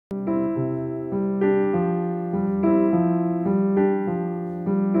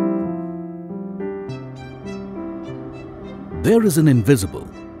There is an invisible,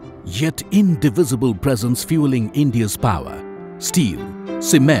 yet indivisible presence fueling India's power: steel,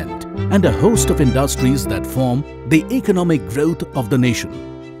 cement, and a host of industries that form the economic growth of the nation.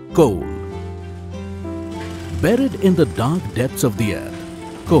 Coal. Buried in the dark depths of the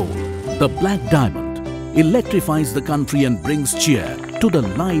earth, coal, the black diamond, electrifies the country and brings cheer to the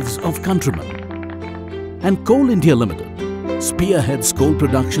lives of countrymen. And Coal India Limited spearheads coal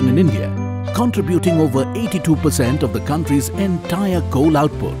production in India, contributing over 82% of the country's entire coal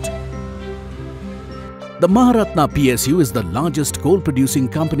output. The Maharatna PSU is the largest coal-producing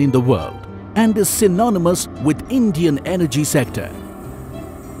company in the world and is synonymous with Indian energy sector.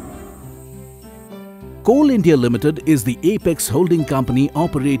 Coal India Limited is the apex holding company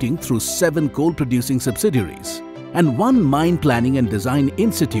operating through 7 coal-producing subsidiaries and 1 mine planning and design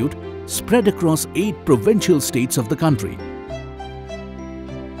institute spread across 8 provincial states of the country.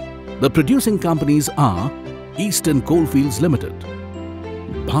 The producing companies are Eastern Coalfields Limited,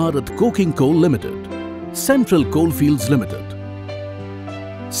 Bharat Coking Coal Limited, Central Coalfields Limited,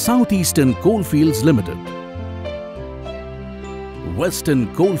 Southeastern Coalfields Limited,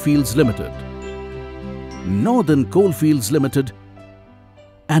 Western Coalfields Limited, Northern Coalfields Limited,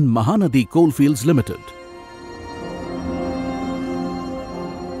 and Mahanadi Coalfields Limited.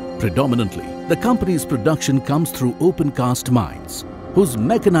 Predominantly, the company's production comes through open cast mines, whose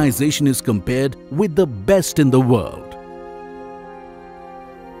mechanization is compared with the best in the world.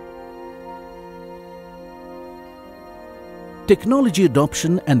 Technology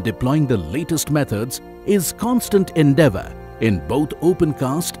adoption and deploying the latest methods is constant endeavor in both open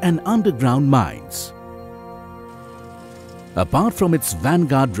cast and underground mines. Apart from its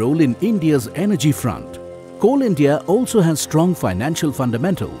vanguard role in India's energy front, Coal India also has strong financial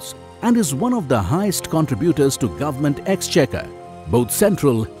fundamentals and is one of the highest contributors to government exchequer, both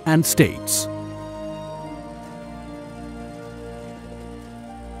central and states.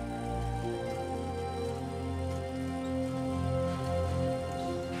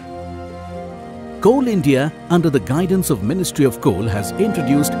 Coal India, under the guidance of Ministry of Coal, has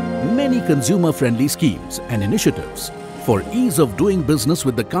introduced many consumer-friendly schemes and initiatives for ease of doing business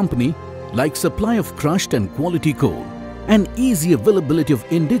with the company, like supply of crushed and quality coal and easy availability of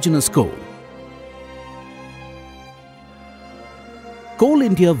indigenous coal. Coal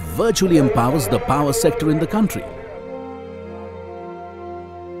India virtually empowers the power sector in the country.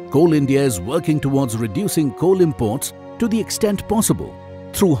 Coal India is working towards reducing coal imports to the extent possible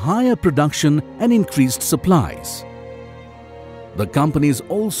through higher production and increased supplies. The company is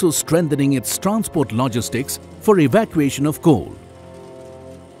also strengthening its transport logistics for evacuation of coal.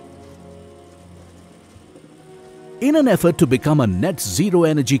 In an effort to become a net zero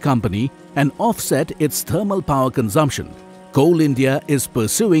energy company and offset its thermal power consumption, Coal India is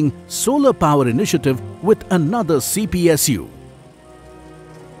pursuing solar power initiative with another CPSU.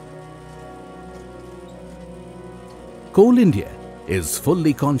 Coal India is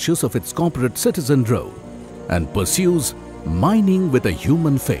fully conscious of its corporate citizen role and pursues mining with a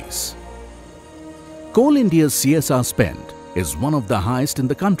human face. Coal India's CSR spend is one of the highest in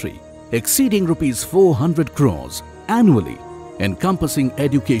the country, exceeding Rs 400 crores annually, encompassing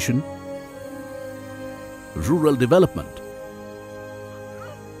education, rural development,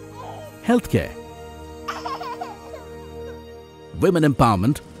 healthcare, women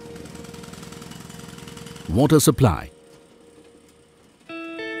empowerment, water supply,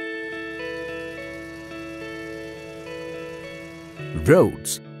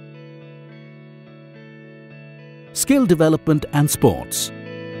 roads, skill development and sports.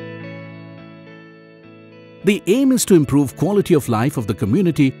 The aim is to improve quality of life of the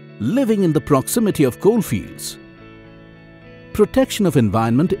community living in the proximity of coal fields. Protection of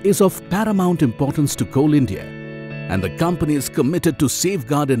environment is of paramount importance to Coal India, and the company is committed to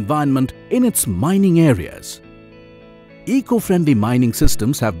safeguard environment in its mining areas. Eco-friendly mining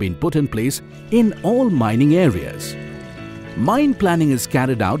systems have been put in place in all mining areas. Mine planning is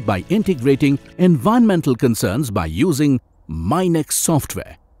carried out by integrating environmental concerns by using Minex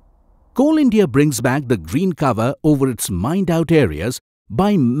software. Coal India brings back the green cover over its mined-out areas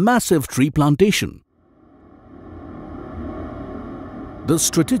by massive tree plantation. The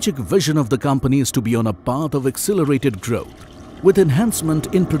strategic vision of the company is to be on a path of accelerated growth with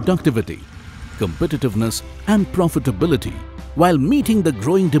enhancement in productivity, competitiveness and profitability while meeting the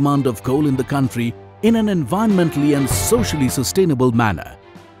growing demand of coal in the country in an environmentally and socially sustainable manner.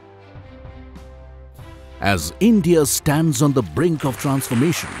 As India stands on the brink of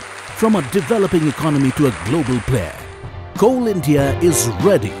transformation from a developing economy to a global player, Coal India is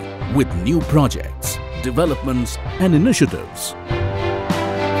ready with new projects, developments and initiatives.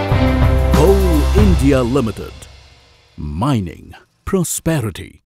 Coal India Limited, Mining prosperity.